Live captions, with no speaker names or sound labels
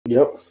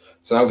Yep.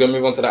 So now we're going to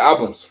move on to the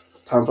albums.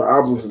 Time for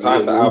albums. It's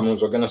time for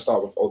albums. We're going to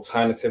start with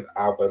Alternative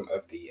Album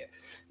of the Year.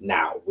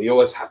 Now, we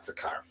always have to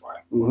clarify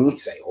when we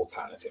say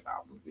Alternative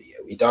Album of the Year.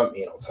 We don't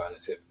mean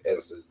alternative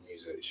as the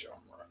music genre.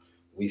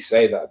 We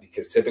say that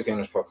because typically in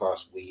this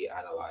podcast, we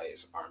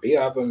analyze R&B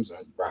albums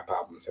and rap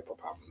albums, hip-hop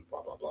albums,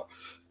 blah, blah, blah.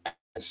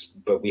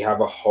 But we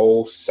have a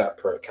whole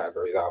separate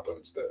category of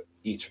albums that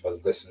each of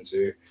us listen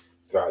to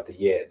throughout the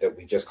year that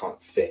we just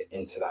can't fit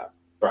into that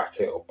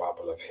bracket or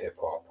bubble of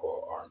hip-hop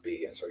or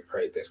R&B. And so we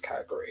create this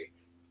category,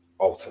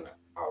 Alternate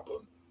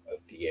Album of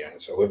the Year.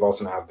 And so with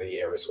Alternate Album of the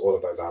Year, it's all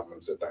of those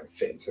albums that don't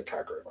fit into the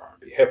category of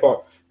R&B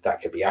hip-hop.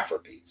 That could be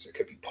Afrobeats, it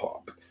could be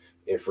pop.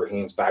 If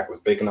Raheem's bag was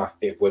big enough,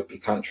 it would be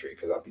country,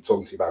 because I'd be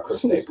talking to you about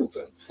Chris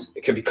Stapleton.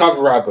 It could be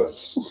cover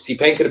albums.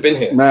 T-Pain could have been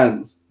here.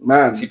 Man.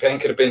 T-Pain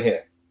could have been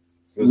here.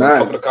 He was on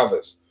top of the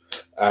covers.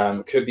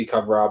 Could be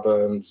cover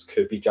albums,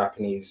 could be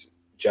Japanese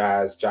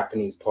jazz,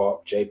 Japanese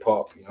pop,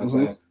 J-pop, you know what I'm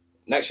saying?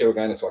 Next year we're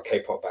going into a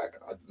K-pop bag.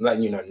 I'm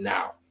letting you know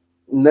now.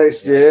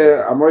 Next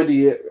year,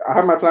 I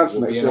have my plans for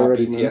next year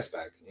already. BTS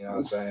bag, you know what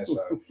I'm saying?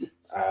 So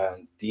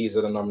these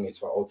are the nominees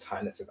for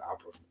Alternative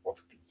Album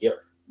of the Year.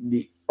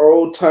 The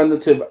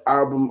Alternative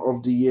Album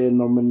of the Year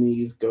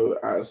nominees go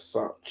as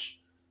such: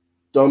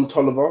 Don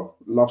Toliver,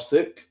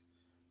 Lovesick;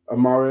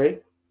 Amare,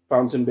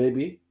 Fountain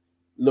Baby;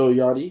 Lil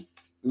Yachty,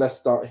 Let's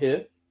Start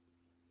Here;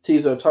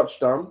 Tizo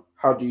Touchdown,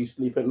 How Do You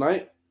Sleep at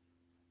Night;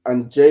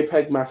 and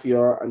JPEG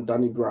Mafia and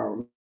Danny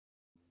Brown,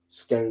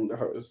 Scaring the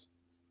Hoes.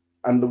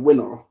 And the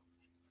winner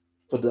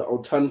for the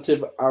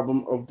Alternative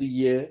Album of the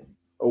Year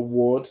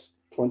Award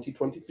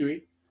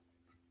 2023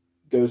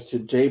 goes to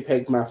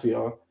JPEG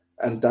Mafia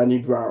and Danny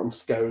Brown,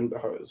 Scaring the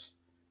Hoes.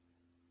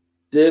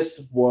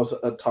 This was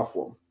a tough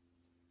one.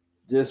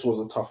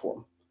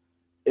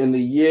 In the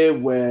year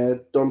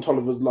where Don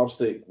Toliver's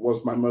Lovesick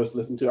was my most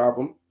listened to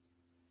album,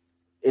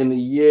 in the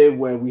year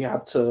where we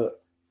had to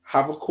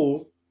have a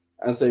call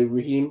and say,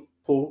 Raheem,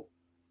 Paul,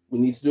 we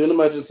need to do an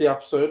emergency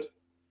episode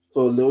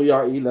for Lil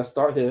Yachty, Let's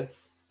Start Here.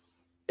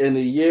 In a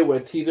year where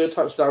Tizo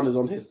Touchdown is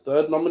on his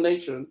third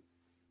nomination,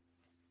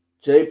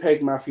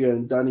 JPEG Mafia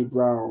and Danny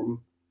Brown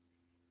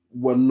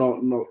were not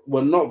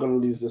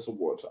going to lose this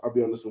award. I'll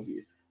be honest with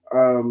you.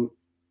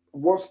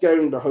 What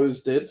Scaring the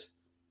Hoes did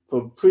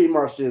for pretty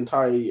much the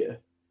entire year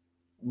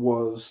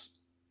was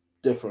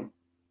different.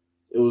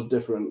 It was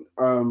different.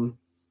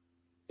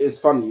 It's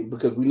funny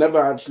because we never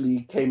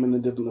actually came in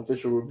and did an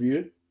official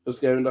review for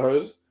Scaring the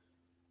Hoes.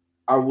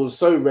 I was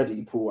so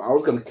ready, Paul. I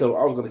was gonna kill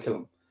him. I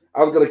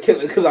was gonna kill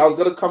it because I was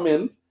gonna come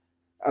in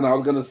and I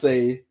was gonna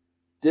say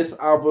this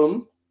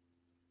album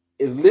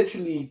is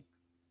literally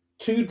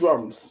two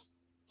drums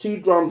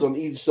on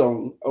each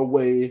song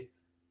away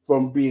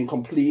from being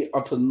complete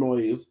utter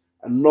noise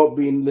and not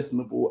being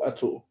listenable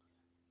at all.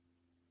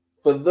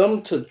 For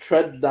them to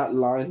tread that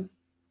line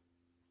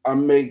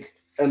and make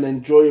an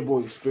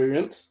enjoyable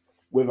experience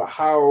with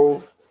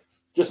how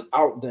just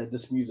out there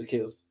this music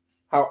is,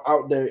 how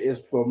out there it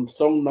is from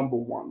song number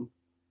one,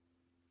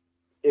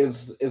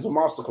 is a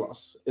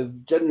masterclass. It's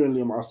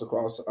genuinely a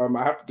masterclass.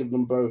 I have to give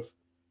them both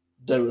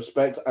their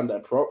respect and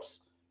their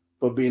props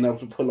for being able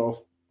to pull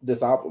off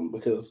this album,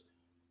 because,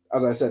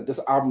 as I said,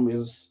 this album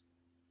is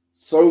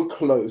so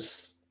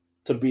close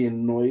to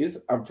being noise,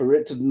 and for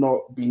it to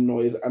not be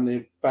noise and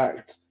in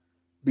fact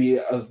be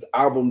an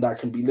album that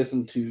can be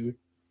listened to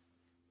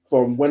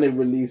from when it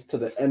released to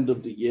the end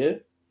of the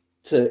year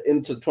to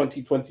into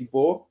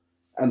 2024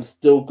 and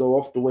still go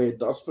off the way it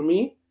does for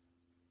me,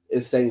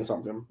 is saying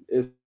something.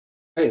 It's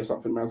saying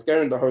something, man.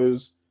 Scaring the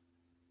Hoes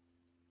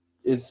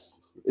is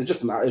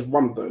just it's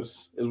one of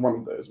those. It's one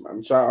of those,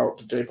 man. Shout out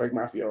to JPEG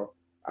Mafia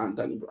and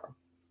Danny Brown.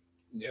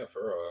 Yeah,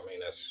 for real. I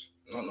mean, that's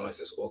not noise,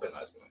 it's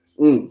organized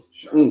noise.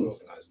 Shout out to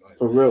organized noise.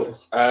 For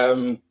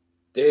real.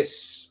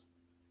 This,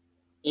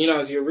 you know,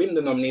 as you're reading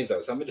the nominees,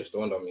 though, something just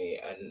dawned on me,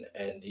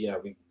 and you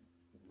know,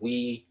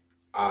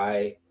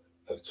 I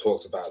have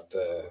talked about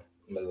the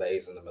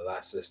malaise and the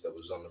molasses that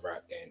was on the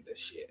rap game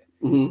this year.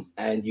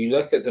 And you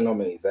look at the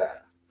nominees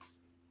there,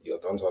 you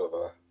got Don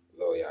Toliver,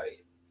 Lil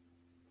Yachty,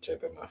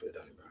 JPEG Mafia,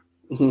 Danny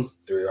Brown.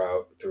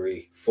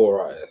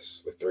 4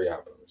 artists with 3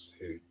 albums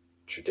who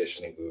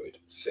traditionally would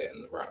sit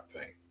in the rap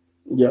thing.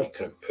 Yeah. You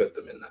couldn't put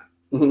them in that.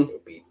 It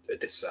would be a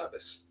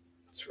disservice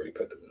to really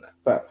put them in that.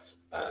 Facts.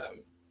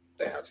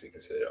 They have to be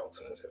considered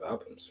alternative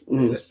albums,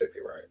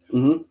 realistically, right?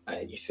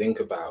 And you think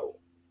about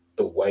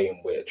the way in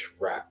which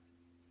rap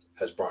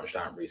has branched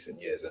out in recent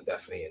years, and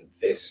definitely in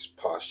this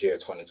past year,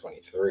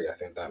 2023, I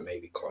think that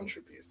maybe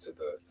contributes to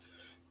the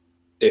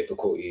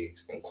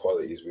difficulties and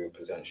qualities we were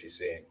potentially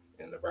seeing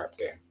in the rap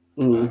game.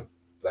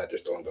 That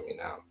just dawned on me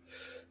now.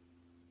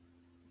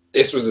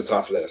 This was a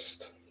tough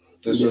list.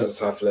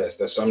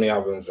 There's so many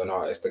albums and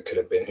artists that could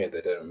have been here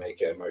that didn't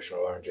make it.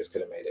 Emotional Oranges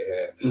could have made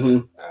it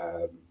here.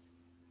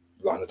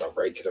 Lana Del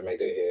Rey could have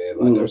made it here.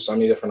 Like, there's so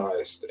many different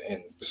artists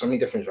in so many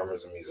different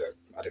genres of music.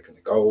 Addict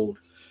the Gold,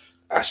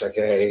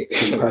 Ashake,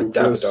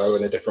 Davido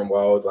in a different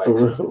world. Like,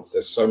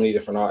 there's so many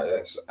different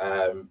artists.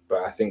 But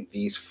I think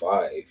these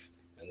 5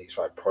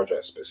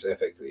 projects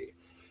specifically,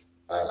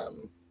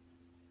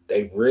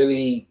 they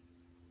really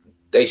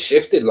they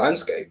shifted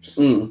landscapes.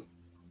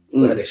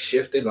 Like they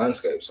shifted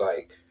landscapes.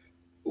 Like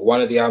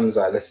one of the albums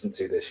I listened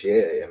to this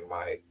year in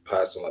my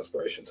personal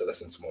aspiration to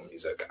listen to more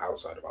music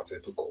outside of our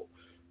typical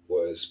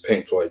was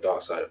Pink Floyd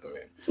Dark Side of the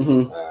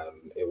Moon.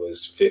 It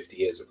was 50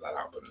 years of that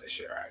album this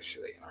year,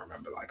 actually. And I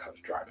remember like I was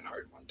driving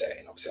home one day,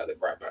 and obviously I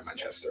live right by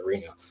Manchester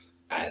Arena,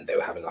 and they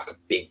were having like a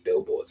big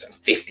billboard saying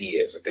 50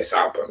 years of this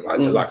album, like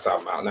deluxe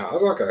album out now. I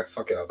was like, okay,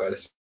 fuck it, I'll go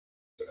listen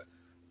to it.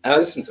 And I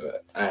listened to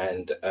it,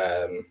 and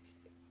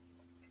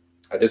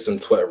I did some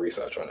Twitter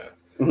research on it.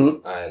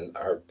 And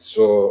I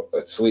saw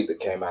a tweet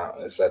that came out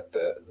and it said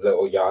that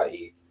Lil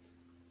Yachty,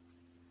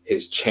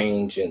 his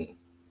change in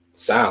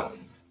sound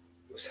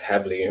was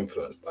heavily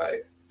influenced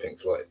by Pink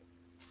Floyd.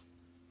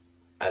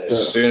 And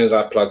as soon as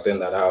I plugged in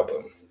that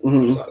album,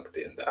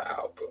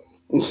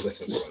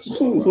 listen to it on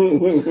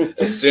Spotify.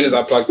 As soon as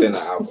I plugged in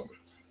that album,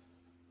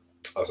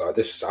 I was like,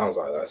 this sounds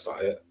like that's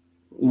not it.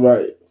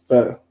 Right,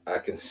 fair. I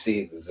can see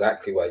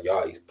exactly where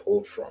Yachty's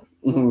pulled from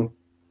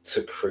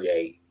to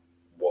create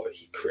what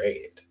he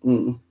created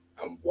and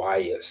why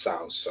it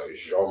sounds so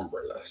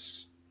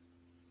genreless.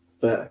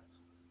 Fair.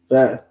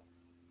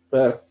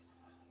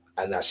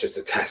 And that's just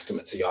a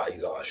testament to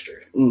Yachty's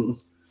artistry.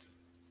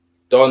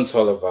 Don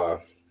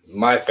Toliver,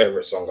 my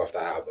favorite song off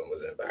that album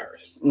was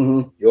Embarrassed.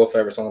 Your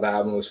favorite song of that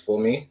album was For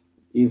Me?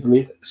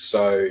 Easily.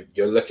 So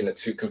you're looking at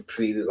two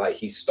completely, like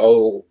he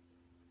stole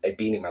a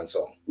Beanie Man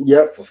song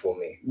for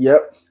Me.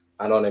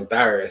 And on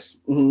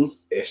Embarrassed,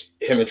 it's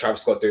him and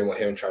Travis Scott doing what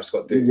him and Travis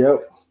Scott do.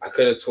 I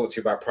could have talked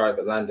to you about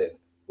Private Landing,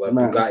 where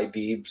Bugatti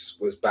Beebs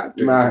was back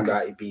doing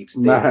Bugatti Beebs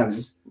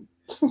things.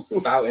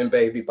 Fountain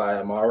Baby by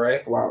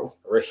Amare. Wow.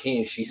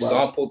 Raheem, she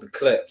sampled the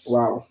clips.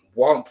 Wow.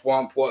 Womp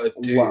Womp, what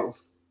a dude.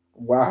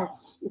 Wow.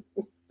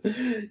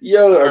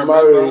 Yo,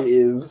 Amare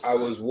is... I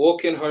was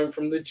walking home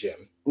from the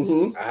gym.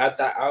 I had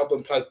that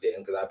album plugged in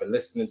because I've been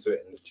listening to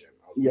it in the gym.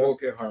 I was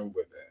walking home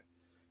with it.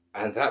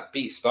 And that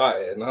beat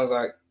started and I was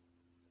like,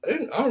 I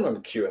don't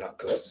remember queuing up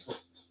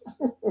clips.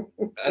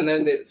 And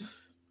then it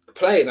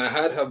played and I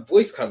heard her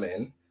voice come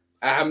in.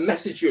 I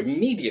messaged you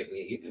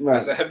immediately. I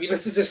said, have you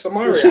listened to the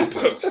Samari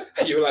album?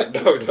 And you were like,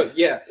 no, not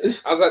yet.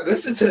 I was like,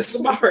 listen to the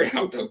Samari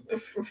album.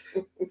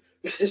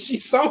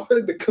 She's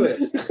sampling the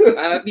clips. And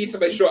I need to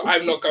make sure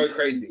I'm not going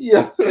crazy.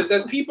 Because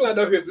there's people I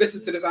know who have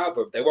listened to this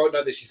album. They won't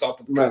know that she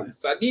sampled the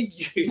clips. So I need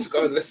you to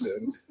go and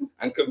listen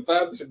and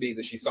confirm to me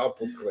that she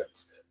sampled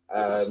clips.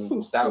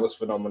 That was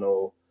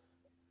phenomenal.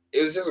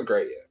 It was just a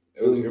great year.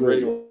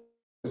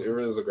 It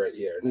really was a great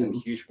year.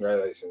 And huge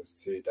congratulations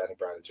to Danny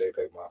Brown and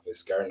JPEG Martha.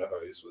 Scaring the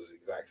Hose was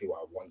exactly what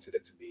I wanted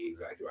it to be,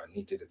 exactly what I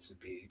needed it to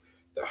be.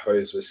 The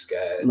Hose was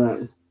scared.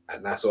 And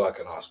that's all I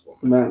can ask for.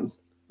 Man,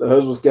 the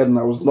Hose was scared and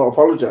I was not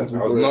apologizing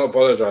for it. I was not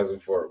apologizing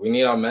for it. We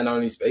need our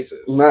men-only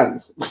spaces.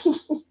 Man.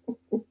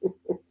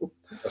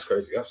 That's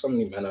crazy. We have so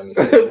many men-only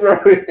spaces.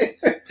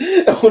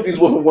 All these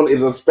women want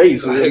is a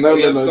space. We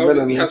have so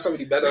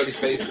many men-only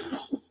spaces.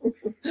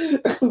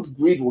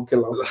 Greed will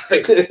kill us.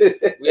 Like,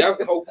 we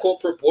have whole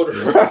corporate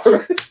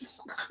boardrooms.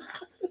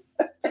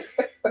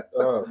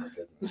 Oh my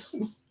goodness.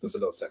 That's a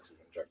little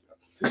sexism joke.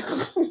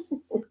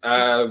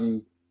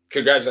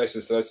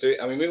 Congratulations to those two.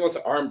 And we move on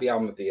to R&B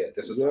album of the year.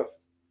 This was tough.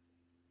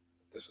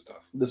 This was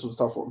tough. This was a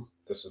tough one.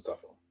 This was a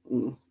tough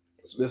one.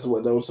 This is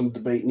what there was some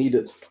debate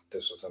needed.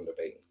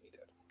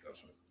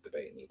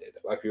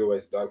 Like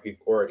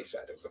we've already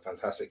said, it was a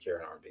fantastic year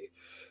in R&B.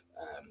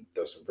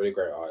 There were some really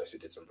great artists who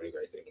did some really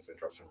great things and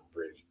dropped some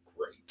really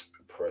great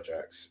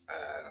projects.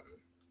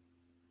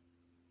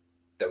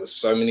 There was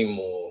so many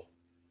more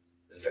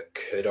that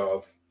could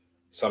have.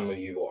 Some of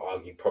you will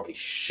argue probably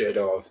should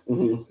have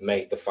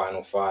made the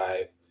final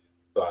five,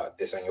 but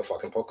this ain't your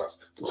fucking podcast.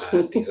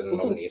 These are the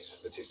nominees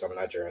for the Two Stubborn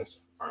Nigerians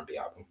R&B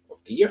album of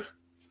the year.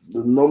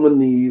 The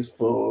nominees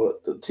for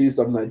the Two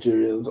Stubborn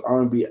Nigerians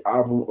R&B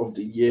album of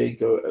the year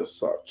go as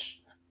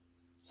such: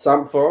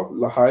 Sampha,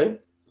 Lahai;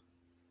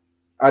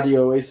 Adi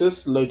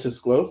Oasis, Lotus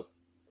Glow;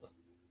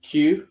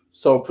 Q,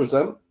 Soul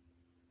Present;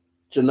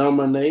 Janelle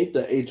Monáe,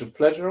 The Age of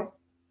Pleasure;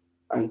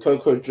 and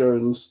Coco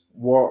Jones,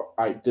 What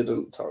I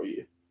Didn't Tell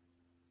You.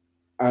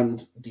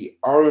 And the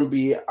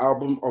R&B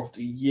album of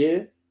the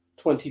year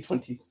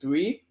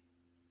 2023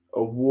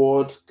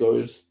 award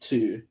goes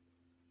to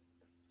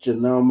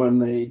Janelle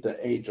Monáe, The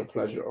Age of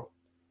Pleasure.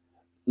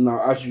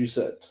 Now, as you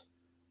said,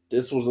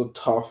 this was a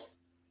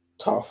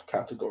tough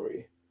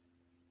category.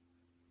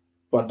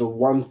 But the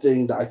one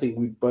thing that I think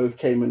we both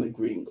came in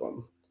agreeing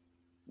on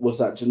was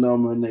that Janelle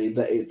Monáe,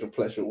 The Age of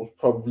Pleasure, was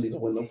probably the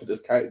winner for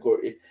this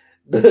category.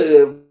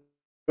 The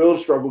real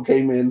struggle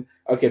came in,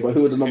 okay, but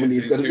who are the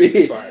nominees going to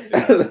be?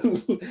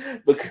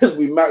 Because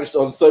we matched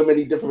on so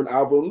many different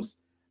albums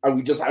and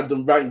we just had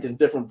them ranked in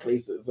different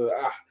places. So,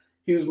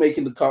 who's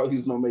making the cut,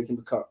 who's not making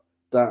the cut?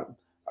 Damn.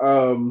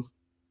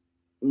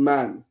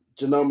 Man,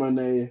 Janelle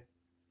Monáe,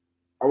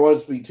 I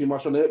won't speak too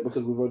much on it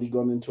because we've already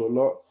gone into a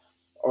lot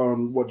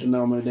on what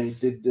Janelle Monáe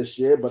did this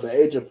year, but The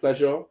Age of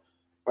Pleasure,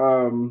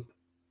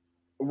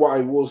 what I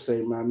will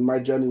say, man, my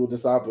journey with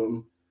this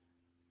album,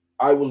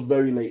 I was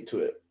very late to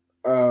it.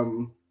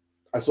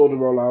 I saw the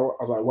rollout.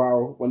 I was like,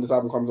 wow, when this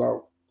album comes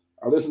out,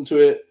 I listened to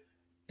it,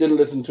 didn't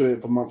listen to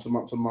it for months and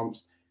months and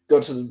months.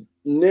 Got to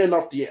near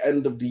enough the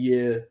end of the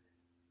year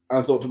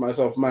and thought to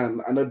myself,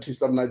 man, I know the Two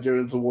Stubborn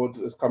Nigerians Award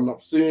is coming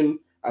up soon,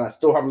 and I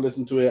still haven't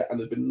listened to it, and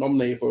it's been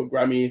nominated for a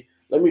Grammy.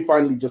 Let me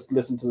finally just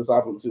listen to this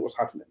album and see what's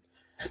happening.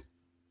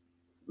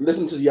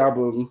 Listen to the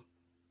album,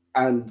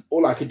 and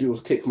all I could do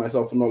was kick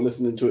myself for not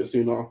listening to it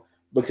sooner,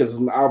 because it's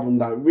an album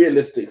that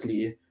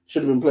realistically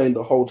should have been playing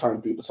the whole time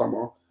through the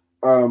summer.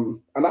 And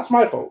that's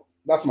my fault.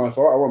 That's my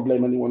fault. I won't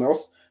blame anyone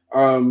else.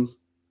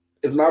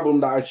 It's an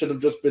album that I should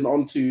have just been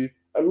onto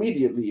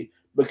immediately,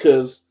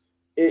 because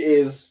it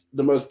is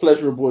the most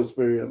pleasurable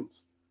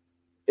experience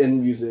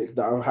in music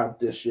that I've had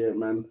this year,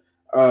 man.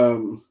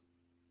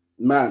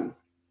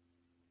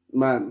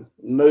 Man,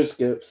 no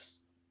skips.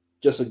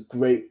 Just a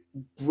great,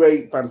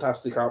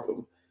 fantastic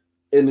album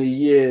in a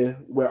year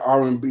where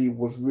R&B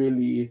was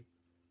really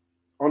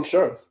on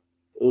show.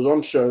 It was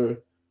on show.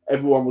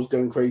 Everyone was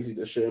going crazy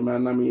this year,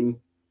 man. I mean,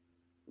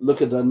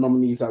 look at the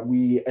nominees that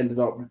we ended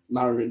up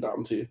narrowing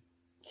down to.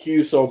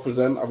 Q Soul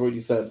Present, I've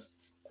already said,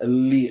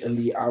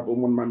 elite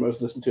album, one of my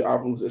most listened to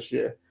albums this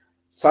year.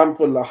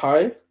 Sanford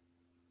Lahai.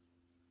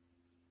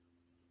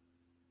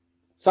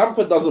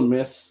 Sanford doesn't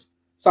miss.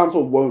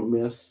 Sanford won't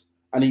miss.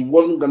 And he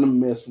wasn't going to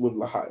miss with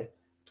Lahai.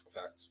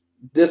 Facts.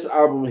 This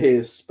album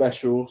here is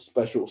special.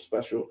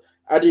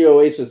 Adi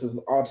Oasis is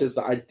an artist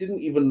that I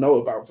didn't even know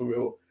about for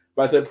real.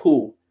 But I said,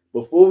 Paul,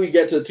 before we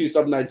get to the Two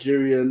Stubborn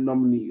Nigerian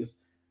nominees,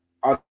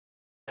 are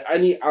there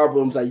any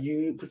albums that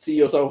you could see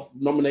yourself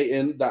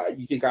nominating that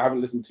you think I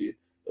haven't listened to? It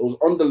was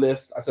on the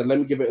list. I said, let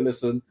me give it a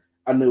listen.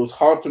 And it was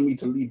hard for me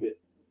to leave it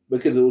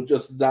because it was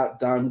just that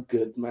damn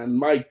good, man.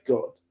 My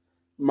God.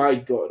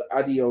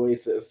 Adi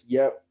Oasis.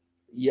 Yep.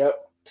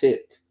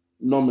 Tick.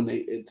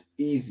 Nominated.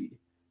 Easy.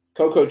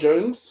 Coco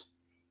Jones.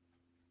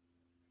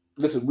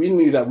 Listen, we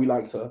knew that we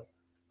liked her.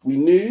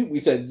 We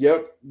said,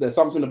 yep, there's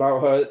something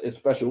about her. It's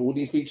special. All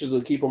these features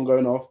will keep on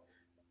going off.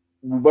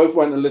 We both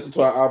went and listened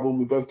to our album.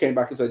 We both came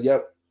back and said,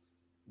 yep,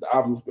 the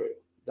album's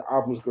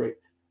great.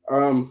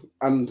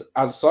 And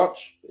as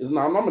such, is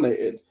now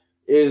nominated.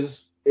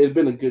 It's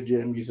been a good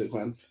year in music,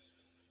 man.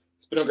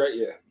 It's been a great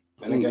year.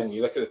 And again,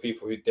 you look at the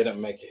people who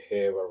didn't make it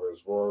here, whether it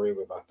was Rory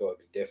with I Thought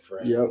It'd Be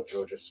Different,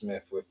 Georgia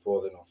Smith with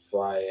Falling or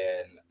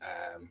Flying,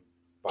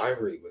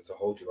 Byrie with To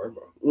Hold You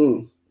Over,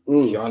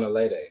 Kiana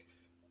Lede.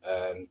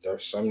 There are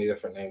so many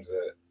different names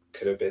that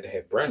could have been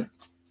here. Brent.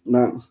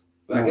 Man.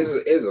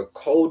 It's a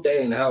cold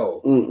day in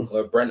hell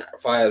where Brent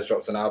Fires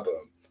drops an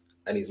album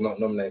and he's not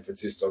nominated for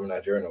Two Stubborn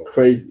Nigerian.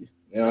 Crazy.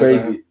 You know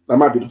crazy. That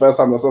might be the first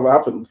time that's ever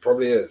happened.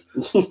 Probably is.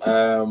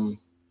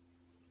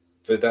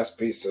 But that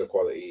speaks to the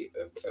quality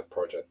of a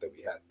project that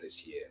we had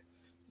this year.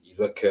 You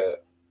look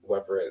at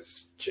whether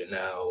it's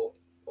Janelle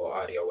or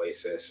Adi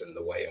Oasis and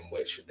the way in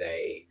which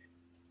they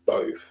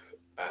both,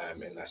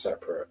 in their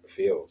separate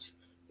fields,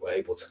 were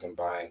able to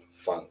combine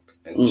funk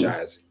and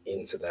jazz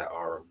into their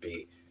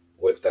R&B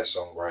with their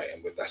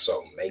songwriting, with their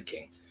song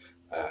making,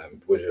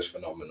 was just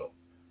phenomenal.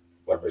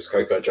 Whether it's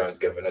Coco Jones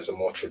giving us a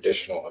more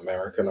traditional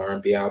American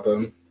R&B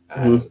album,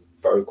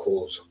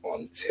 vocals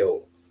on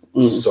Till,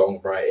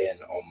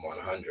 songwriting on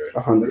 100.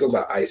 Let's talk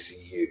about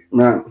ICU.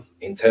 Man.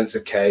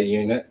 Intensive Care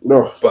Unit,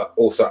 but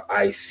also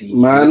ICU.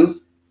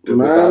 Man.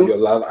 Without your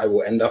love, I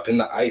will end up in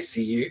the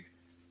ICU.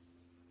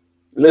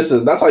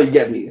 Listen, that's how you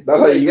get me.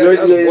 That's how you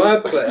get me.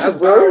 That's wordplay. That's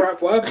battle rap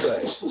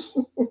wordplay.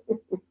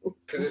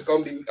 Because it's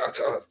gonna be,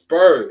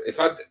 bro. If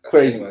I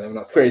crazy, anyway, I'm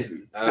not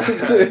crazy.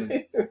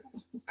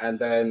 And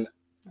then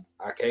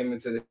I came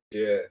into this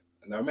year,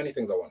 and there are many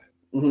things I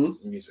wanted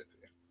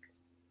musically.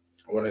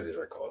 I wanted a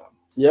Drake Cole album.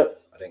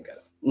 Yep. I didn't get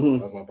it.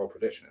 That was my bold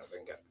prediction. I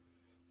didn't get it.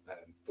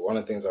 But one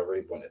of the things I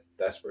really wanted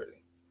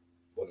desperately,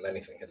 more than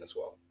anything in this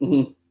world,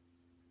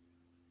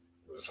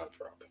 was a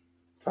Sanford album.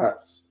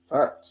 Facts.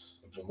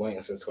 I've been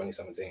waiting since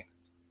 2017.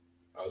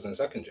 I was in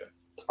second year.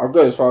 I'll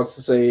go as far as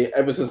to say,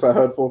 ever since I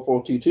heard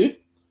 4422,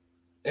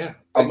 yeah,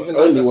 I've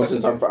only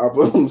wanted Sanford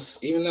albums.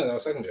 Even though that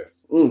was second year.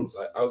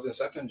 Like, I was in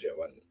second year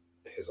when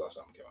his last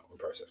album came out, when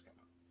Process came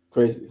out.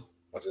 Crazy.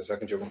 I was in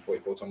second year when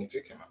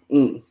 4422 came out.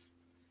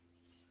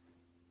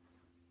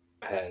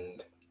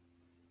 And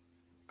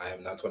I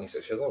am now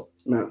 26 years old.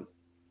 Man.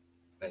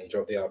 And he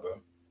dropped the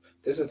album.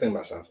 This is the thing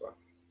about Sanford.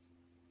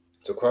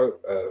 To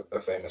quote a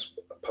famous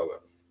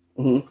poet,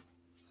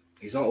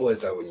 he's not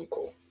always there when you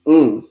call.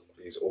 But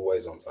he's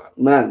always on time.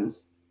 Man.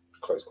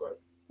 Close quote.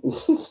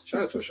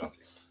 Shout out to Ashanti.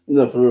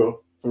 No, for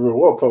real.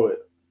 What a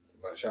poet.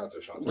 Shout out to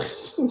Ashanti.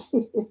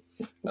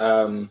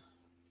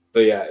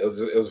 But yeah, it was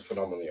a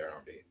phenomenal year in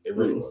R&B. It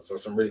really was. There were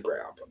some really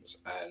great albums,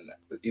 and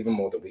even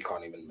more that we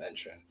can't even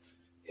mention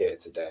here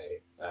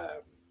today.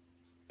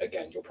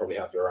 Again, you'll probably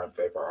have your own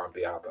favorite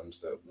R&B albums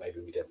that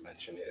maybe we didn't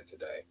mention here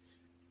today.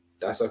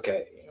 That's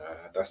okay. You know,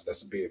 that's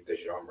the beauty of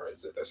this genre,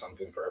 is that there's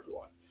something for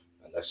everyone,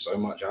 and there's so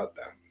much out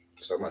there,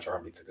 so much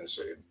R&B to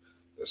consume.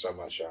 There's so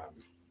much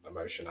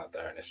emotion out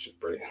there, and it's just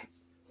brilliant.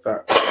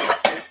 Fact.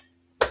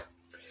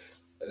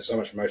 There's so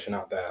much emotion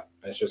out there,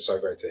 and it's just so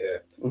great to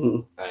hear.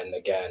 And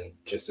again,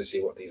 just to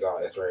see what these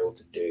artists were able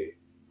to do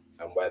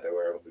and where they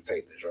were able to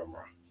take the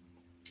genre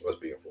was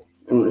beautiful.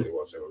 It really was.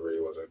 was. It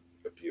really was a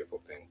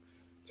beautiful thing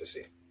to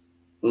see.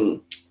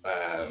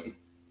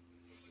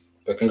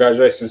 But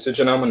congratulations to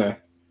Janelle.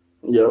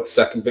 Yep.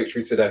 Second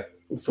victory today.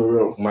 For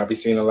real. Might be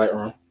seeing her later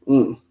on.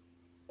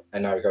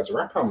 And now we got to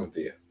rap album of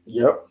the year.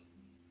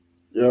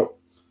 Yep.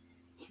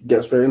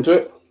 Get straight into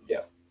it?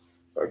 Yeah.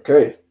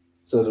 Okay.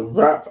 So the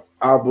rap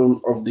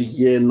album of the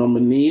year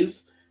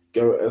nominees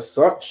go as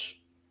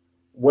such: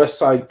 West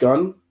Side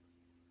Gun,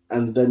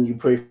 And Then You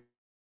Pray For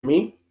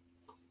Me,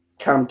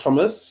 Cam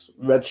Thomas,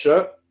 Red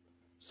Shirt,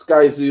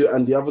 Sky Zoo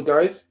and the Other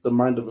Guys, The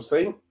Mind of a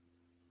Saint,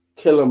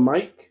 Killer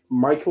Mike,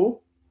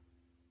 Michael,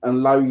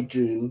 and Larry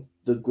June,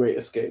 The Great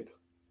Escape.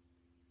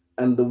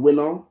 And the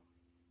winner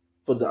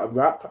for the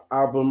rap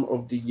album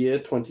of the year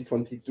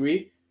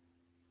 2023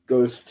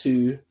 goes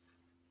to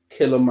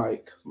Killer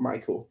Mike,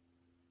 Michael.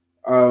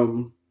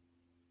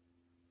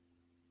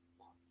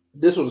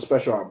 This was a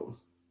special album.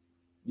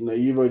 You know,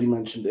 you've already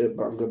mentioned it,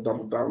 but I'm going to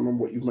double down on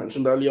what you've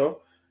mentioned earlier.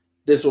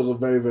 This was a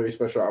very, very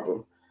special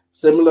album.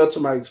 Similar to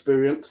my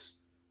experience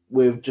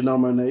with Janelle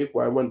Monáe,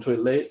 where I went to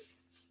it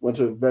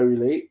very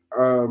late.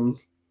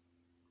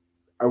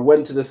 I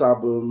went to this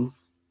album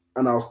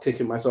and I was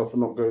kicking myself for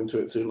not going to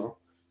it sooner.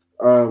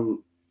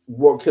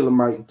 What Killer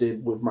Mike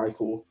did with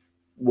Michael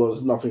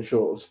was nothing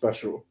short of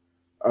special.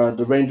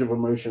 The range of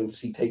emotions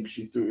he takes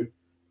you through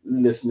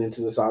listening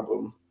to this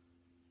album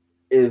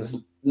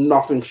is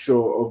nothing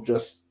short of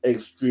just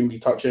extremely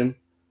touching,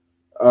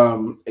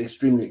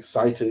 extremely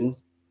exciting.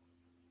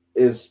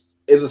 Is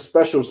a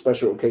special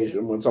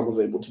occasion when someone's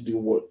able to do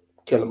what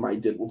Killer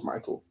Mike did with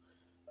Michael.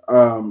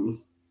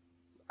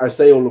 I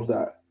say all of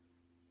that.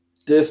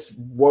 This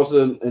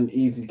wasn't an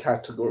easy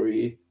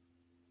category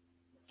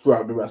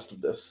throughout the rest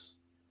of this.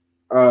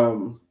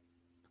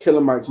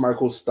 Killer Mike,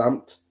 Michael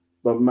stamped,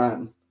 but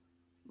man.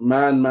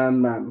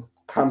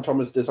 Cam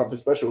Thomas did something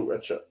special with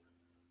Red Shirt.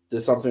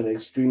 Did something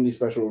extremely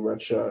special with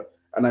Red Shirt.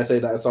 And I say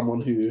that as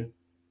someone who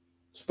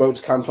spoke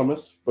to Cam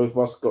Thomas. Both of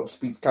us got to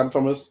speak to Cam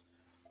Thomas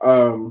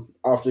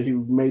after he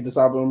made this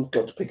album,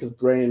 got to pick his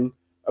brain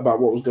about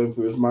what was going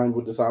through his mind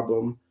with this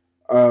album.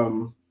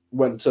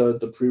 Went to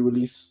the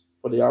pre-release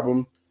for the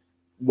album,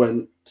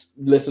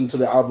 listened to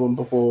the album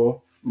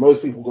before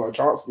most people got a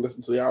chance to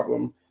listen to the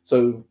album.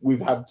 So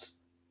we've had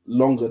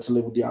longer to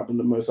live with the album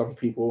than most other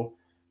people.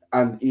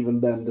 And even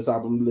then, this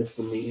album lived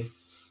for me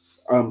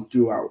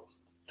throughout.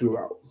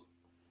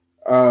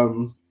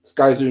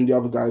 Sky Zoo and the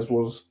Other Guys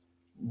was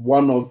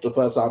one of the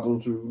first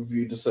albums we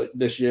reviewed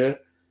this year.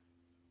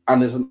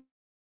 And it's an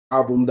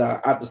album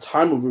that at the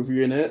time of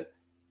reviewing it,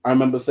 I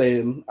remember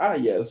saying,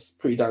 yes,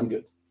 pretty damn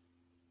good.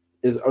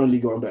 It's only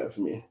going better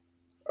for me.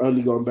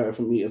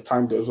 As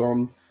time goes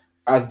on,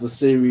 as the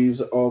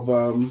series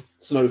of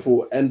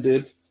Snowfall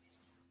ended,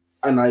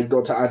 and I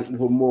got to add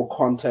even more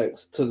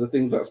context to the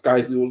things that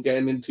Sky Zoo was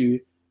getting into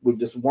with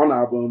this one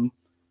album.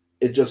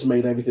 It just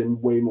made everything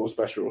way more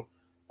special.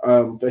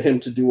 For him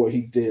to do what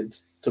he did,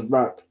 to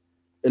rap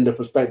in the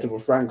perspective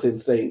of Franklin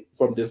Saint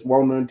from this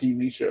well-known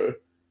TV show,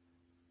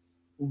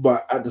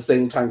 but at the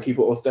same time keep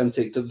it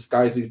authentic to the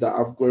Sky Zoo that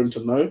I've grown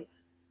to know,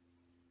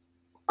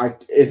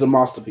 it's a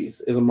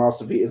masterpiece. It's a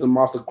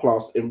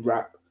masterclass in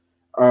rap.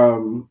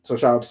 So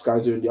shout out to Sky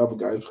Zoo and the Other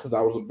Guys, because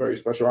that was a very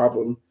special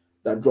album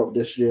that dropped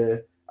this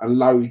year. And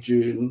Larry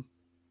June,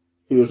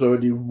 who has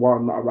already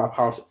won a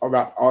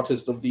rap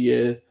artist of the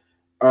year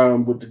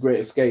with The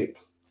Great Escape.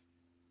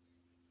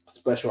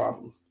 Special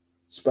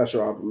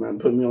album, man.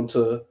 Put me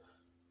onto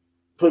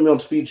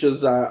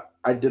features that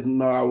I didn't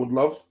know I would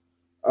love,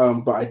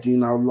 but I do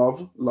now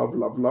love.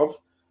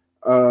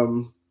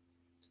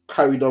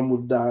 Carried on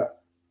with that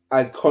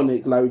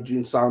iconic Larry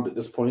June sound at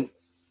this point.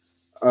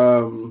 It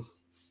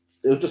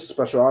was just a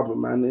special album,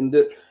 man. And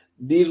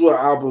these were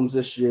albums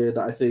this year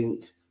that I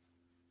think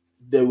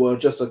they were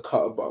just a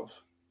cut above.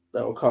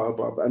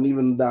 And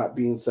even that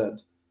being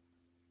said,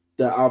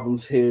 there are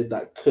albums here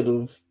that could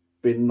have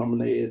been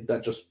nominated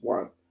that just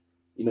weren't.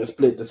 You know,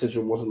 Split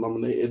Decision wasn't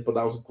nominated, but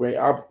that was a great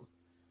album.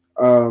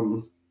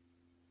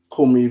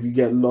 Call Me If You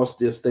Get Lost,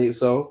 The Estate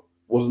Sale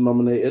wasn't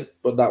nominated,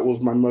 but that was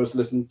my most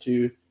listened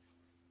to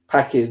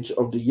package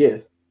of the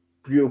year.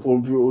 Beautiful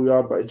and Brutal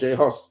Yard by J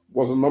Hus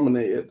wasn't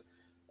nominated.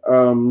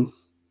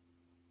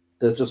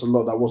 There's just a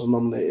lot that wasn't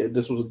nominated.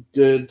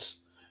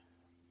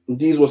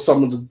 These were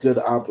some of the good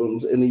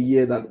albums in a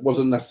year that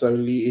wasn't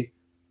necessarily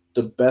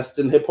the best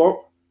in hip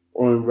hop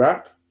or in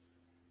rap.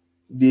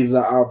 These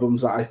are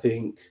albums that I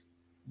think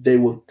they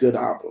were good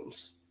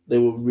albums. They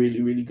were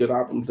really, really good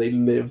albums. They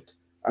lived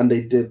and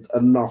they did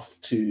enough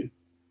to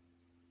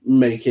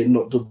make it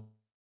not the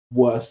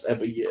worst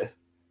ever year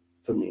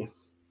for me.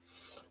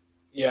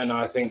 Yeah, no,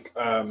 I think,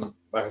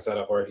 like I said,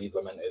 I've already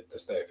lamented the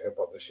state of hip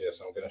hop this year,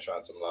 so I'm going to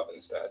shout some love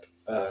instead.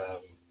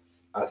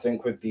 I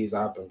think with these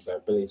albums, their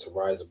ability to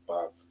rise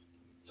above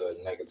the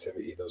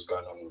negativity that was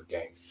going on in the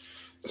game,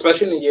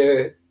 especially in a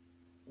year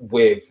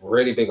with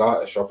really big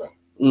artists dropping.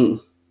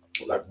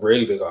 Like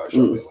really big artists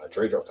dropping. Like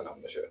Dre dropped an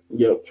album this year.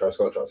 Yep. Travis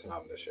Scott dropped an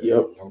album this year.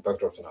 Yep. Young Thug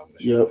dropped an album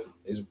this year. Yep.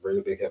 These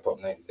really big hip hop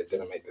names that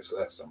didn't make this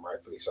list, and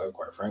rightfully so,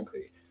 quite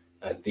frankly.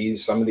 And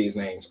some of these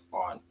names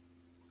aren't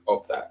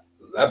of that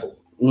level.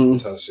 in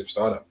terms of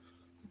superstardom.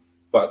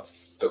 But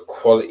the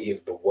quality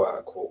of the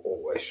work will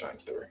always shine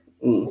through.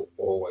 Will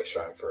always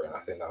shine through. And I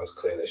think that was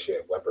clear this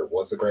year. Whether it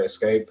was The Great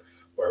Escape,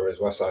 whether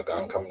it's West Side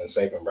Gun coming and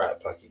saving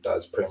rap like he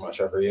does pretty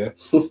much every year.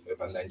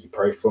 And then You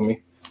Pray For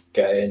Me,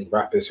 getting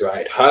rappers who I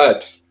had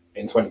heard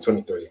in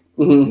 2023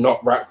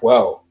 not rap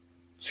well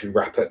to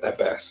rap at their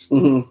best.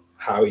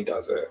 How he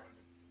does it,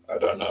 I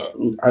don't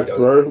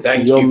know.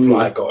 Thank you,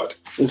 Fly God.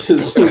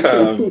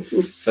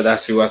 But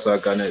that's who West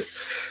Side Gun is.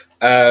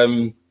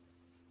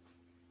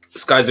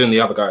 Skyzoo and the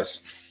Other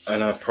Guys,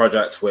 and a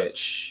project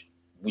which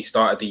we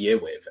started the year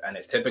with, and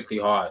it's typically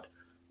hard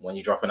when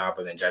you drop an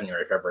album in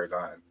January, February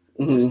time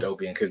to still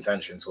be in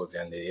contention towards the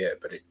end of the year.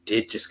 But it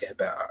did just get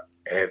better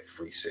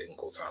every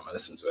single time I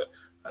listened to it.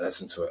 I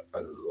listened to it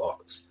a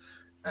lot,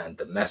 and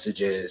the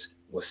messages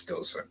were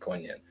still so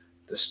poignant.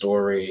 The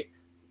story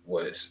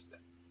was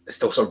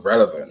still so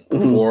relevant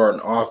before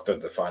and after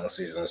the final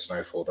season of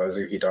Snowfall. Those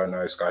of you who don't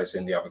know, Skyzoo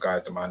and the Other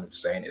Guys, The Mind of the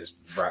Saint is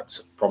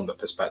rapped from the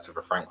perspective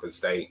of Franklin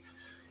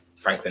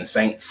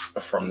Saint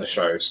from the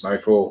show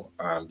Snowfall.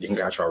 You can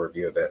catch our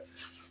review of it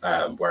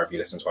wherever you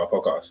listen to our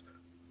podcast.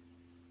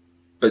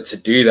 But to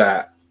do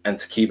that and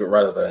to keep it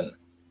relevant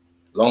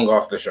long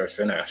after the show's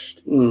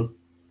finished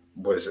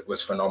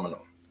was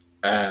phenomenal.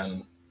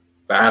 But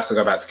I have to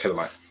go back to Killer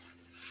Mike.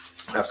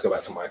 I have to go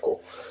back to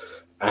Michael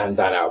and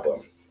that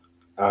album.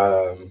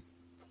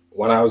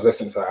 When I was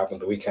listening to that album,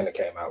 the weekend it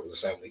came out, it was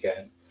the same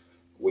weekend.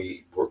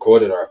 We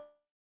recorded our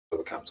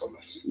with Cam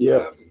Thomas.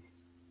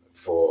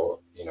 For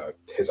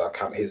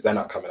his then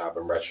upcoming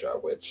album Red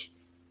Shirt, which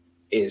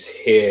is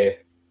here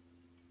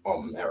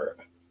on merit,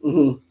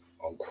 on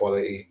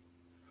quality,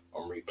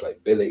 on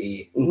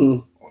replayability,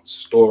 on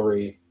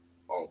story,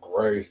 on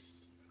growth,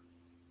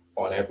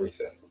 on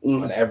everything,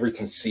 on every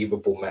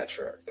conceivable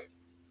metric.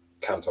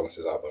 Cam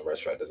Thomas's album Red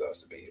Shirt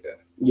deserves to be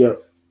there.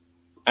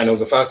 And it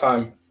was the first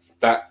time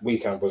that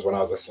weekend was when I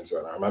was listening to it.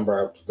 And I remember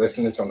I was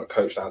listening to it on the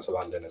coach down to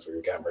London as we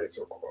were getting ready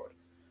to record.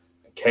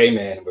 And came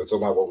in, we were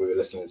talking about what we were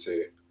listening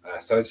to. And I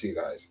said to you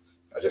guys,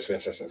 I just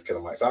finished listening to Killer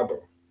Mike's album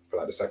for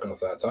like the second or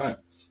third time.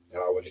 You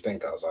know, what do you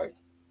think? I was like, it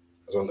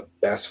was one of the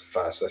best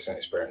first listening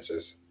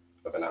experiences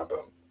of an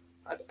album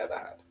I'd ever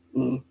had.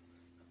 And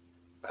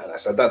I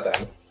said that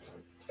then.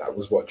 That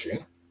was what,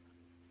 June?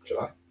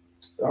 July?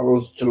 That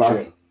was July.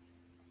 June.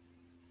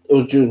 It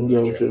was June. Yeah,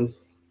 it was June.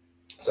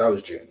 So that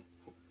was June.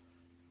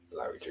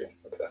 Larry June.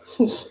 Look at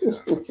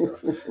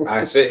that.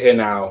 I sit here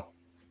now,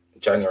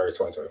 January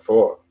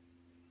 2024.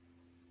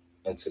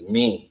 And to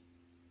me,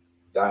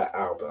 that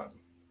album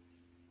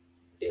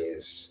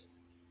is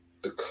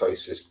the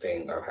closest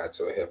thing I've had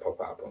to a hip-hop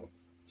album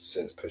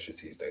since Pusha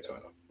T's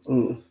Daytona.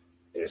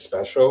 It is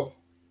special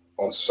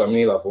on so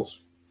many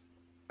levels.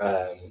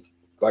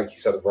 Like you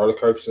said, the roller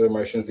coaster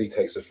emotions he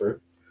takes us through,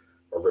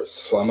 whether it's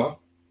Slumber,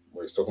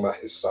 where he's talking about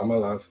his summer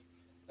love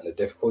and the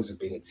difficulties of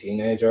being a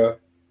teenager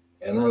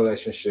in a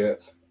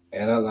relationship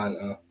in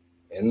Atlanta,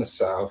 in the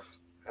South,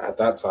 at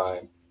that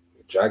time,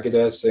 with Jagged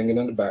Edge singing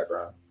in the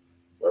background,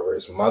 whether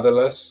it's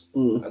Motherless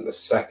and the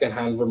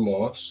secondhand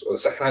remorse or the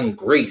secondhand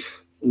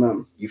grief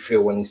you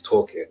feel when he's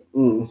talking.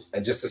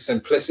 And just the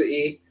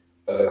simplicity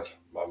of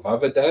my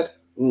mother dead,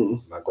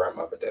 my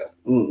grandmother dead.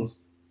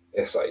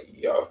 It's like,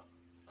 yo.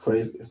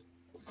 Crazy.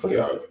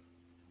 Yo.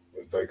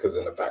 With vocals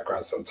in the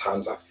background,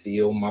 sometimes I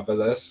feel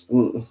motherless.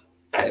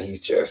 And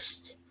he's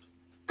just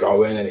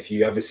going. And if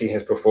you ever see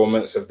his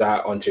performance of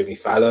that on Jimmy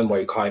Fallon, where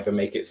he can't even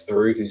make it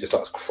through because he just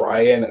starts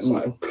crying, it's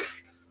like,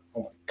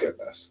 oh my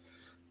goodness.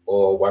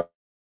 Or whether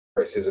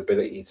it's his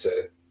ability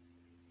to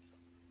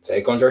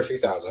take Andre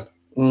 3000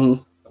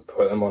 and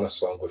put him on a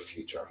song with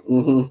Future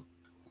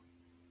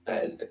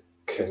and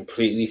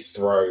completely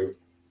throw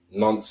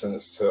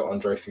nonsense to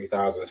Andre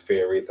 3000's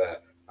theory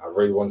that I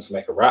really wanted to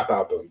make a rap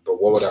album,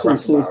 but what would I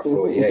rap about at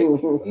 48?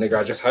 Well, nigga,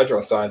 I just heard you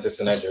on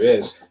Scientists and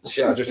Engineers.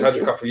 Shit, I just heard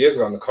you a couple of years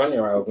ago on the Kanye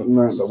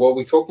album. So what are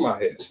we talking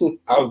about here?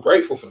 I was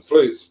grateful for the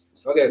flutes.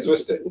 Don't get it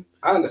twisted.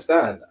 I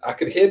understand. I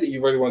could hear that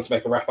you really want to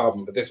make a rap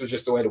album, but this was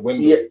just a way to win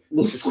me,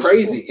 which is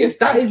crazy. It's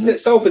that in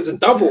itself is a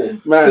double.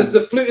 Because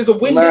the flute is a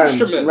wind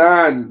instrument.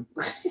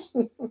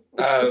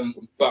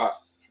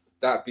 But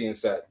that being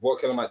said, what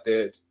Killer Mike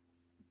did,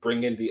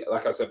 bring in the,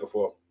 like I said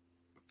before,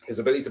 his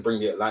ability to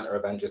bring the Atlanta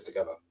Avengers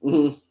together,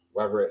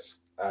 whether it's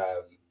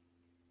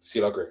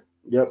CeeLo Green,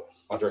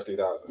 Andre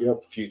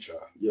 3000, Future,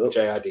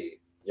 JID,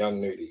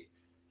 Young Nudie,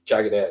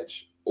 Jagged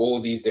Edge,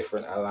 all these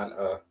different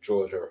Atlanta,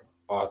 Georgia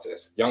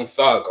artists, Young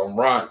Thug on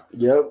Run,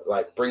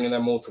 like bringing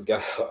them all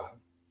together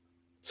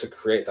to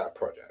create that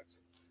project.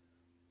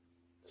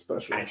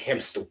 Special. And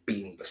him still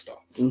being the star.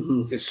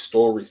 His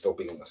story still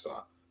being the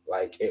star.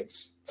 Like,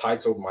 it's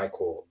titled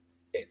Michael.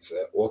 It's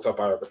an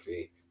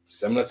autobiography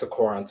similar to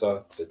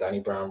Quaranta, the Danny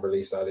Brown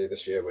release earlier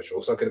this year, which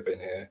also could have been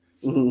here.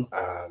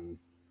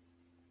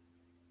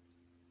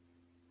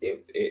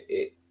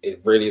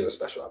 It really is a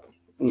special album.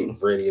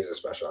 It really is a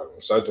special album.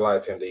 I'm so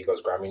delighted for him that he got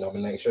his Grammy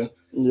nomination.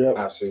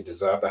 Absolutely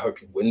deserved. I hope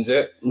he wins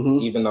it.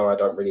 Even though I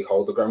don't really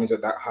hold the Grammys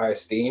at that high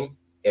esteem,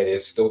 it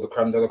is still the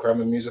creme de la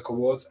creme of music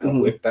awards.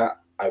 And with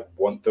that, I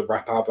want the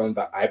rap album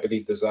that I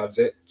believe deserves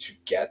it to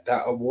get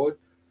that award,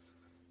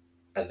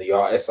 and the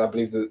artist I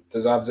believe that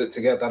deserves it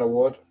to get that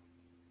award.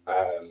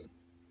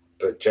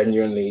 But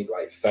genuinely,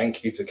 like,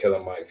 thank you to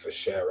Killer Mike for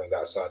sharing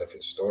that side of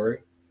his story,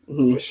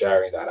 for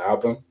sharing that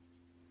album.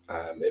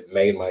 It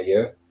made my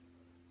year,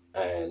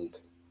 and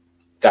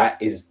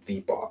that is the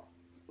bar.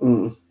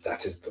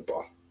 That is the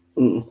bar.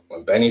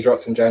 When Benny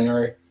drops in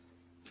January,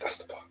 that's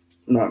the bar.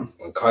 No.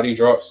 When Cardi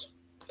drops,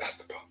 that's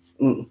the bar.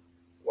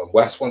 When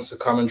West wants to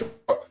come and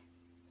drop,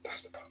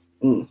 that's the bar.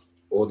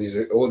 All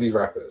these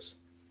rappers,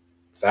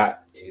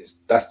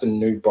 that's the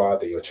new bar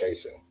that you're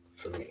chasing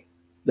for me.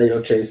 That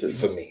you're chasing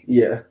for me.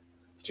 Yeah.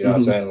 Do you know what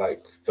I'm saying?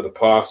 Like, for the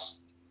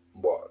past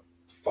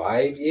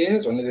 5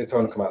 years, when did they tell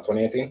them to come out?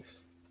 2018.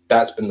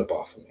 That's been the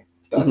bar for me.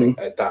 That I think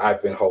that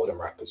I've been holding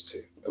rappers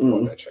to of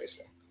what they're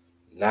chasing.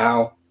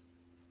 Now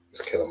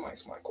it's Killer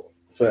Mike's Michael.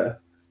 Fair,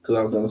 because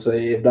I was gonna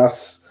say, if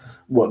that's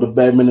what the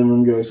bare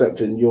minimum you're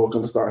accepting, you're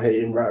gonna start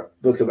hating rap,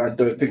 because I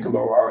don't think a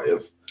lot of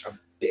artists. I've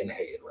been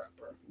hating rap,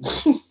 bro.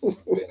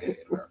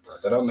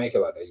 They don't make it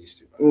like they used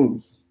to,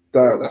 man.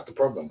 That's the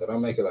problem. They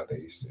don't make it like they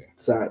used to.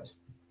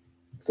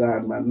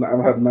 Sad, man.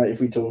 I've had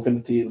 93 to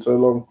Infinity in so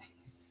long.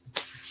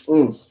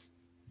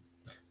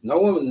 No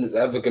one is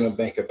ever gonna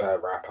make a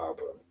bad rap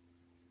album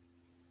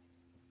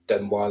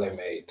than Wale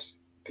made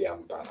the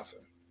album Bad Nothing.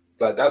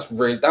 Like, that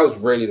was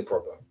really the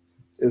problem.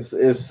 It's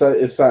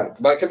sad.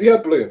 Like, have you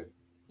heard Bloom?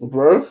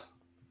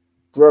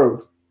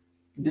 Bro,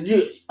 did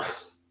you?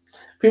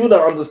 People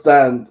don't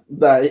understand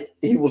that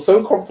he was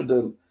so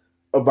confident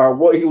about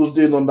what he was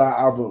doing on that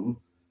album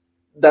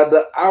that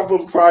the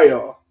album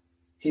prior,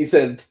 he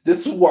said,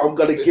 "This is what I'm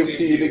gonna give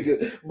to you,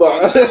 nigga."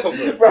 But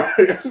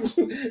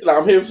right, like,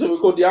 I'm here to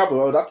record the album.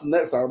 Oh, that's the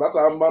next album. That's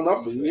album Bad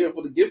Nothing. You're here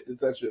for the gifted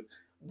section.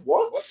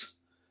 What?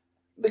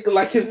 Nigga,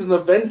 like it's an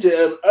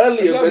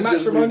early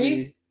Avengers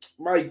movie.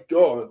 My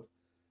God.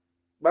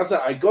 Man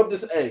said, I got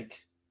this egg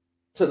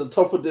to the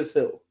top of this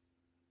hill.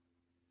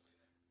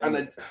 And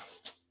then...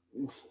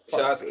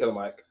 Shout out to Killer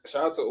Mike.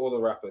 Shout out to all the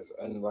rappers.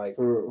 And like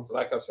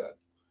I said,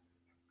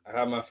 I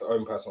have my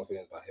own personal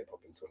feelings about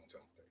hip-hop in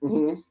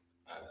 2023.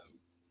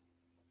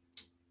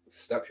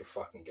 Step your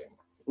fucking game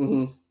up.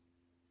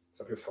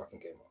 Step your fucking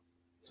game up.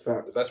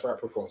 Facts. The best rap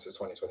performance of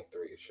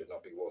 2023 should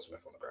not be Will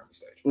Smith on the Grammy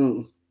stage.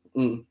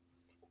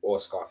 Or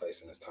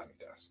Scarface in his tiny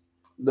desk.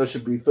 There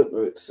should be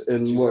footnotes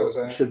in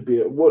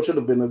what should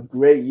have been a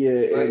great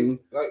year.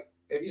 Like,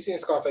 have you seen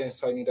Scarface in his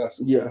tiny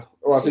desk? Yeah.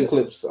 Oh, I've seen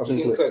clips.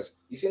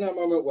 You seen that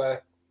moment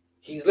where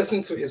he's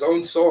listening to his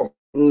own song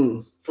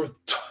from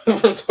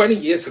 20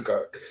 years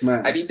ago,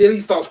 man, and he nearly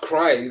starts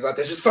crying. He's like,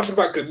 "There's just something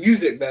about good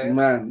music there,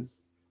 man."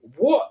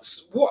 What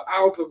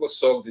album or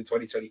songs in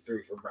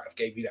 2023 from rap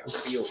gave me that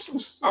feel?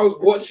 I was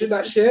watching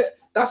that shit.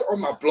 That's on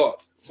my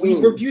blog. We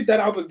reviewed that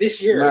album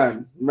this year.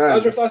 Man. That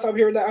was your first time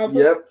hearing that album?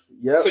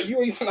 Yep. So you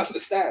don't even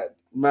understand.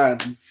 Man,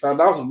 that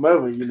was a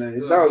moment, you know.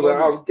 That was like,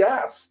 I was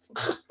gassed.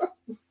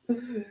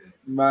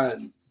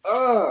 Man.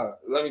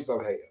 Let me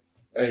stop hating.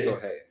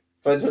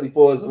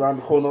 2024 is around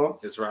the corner.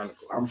 It's around the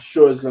corner. I'm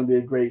sure it's going to be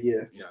a great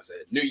year. You know what I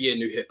said? New year,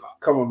 new hip-hop.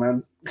 Come on,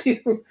 man.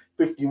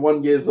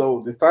 51 years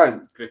old. It's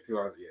time.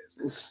 51 years.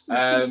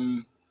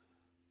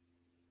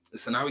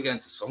 So now we get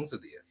into songs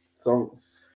of the year. Songs.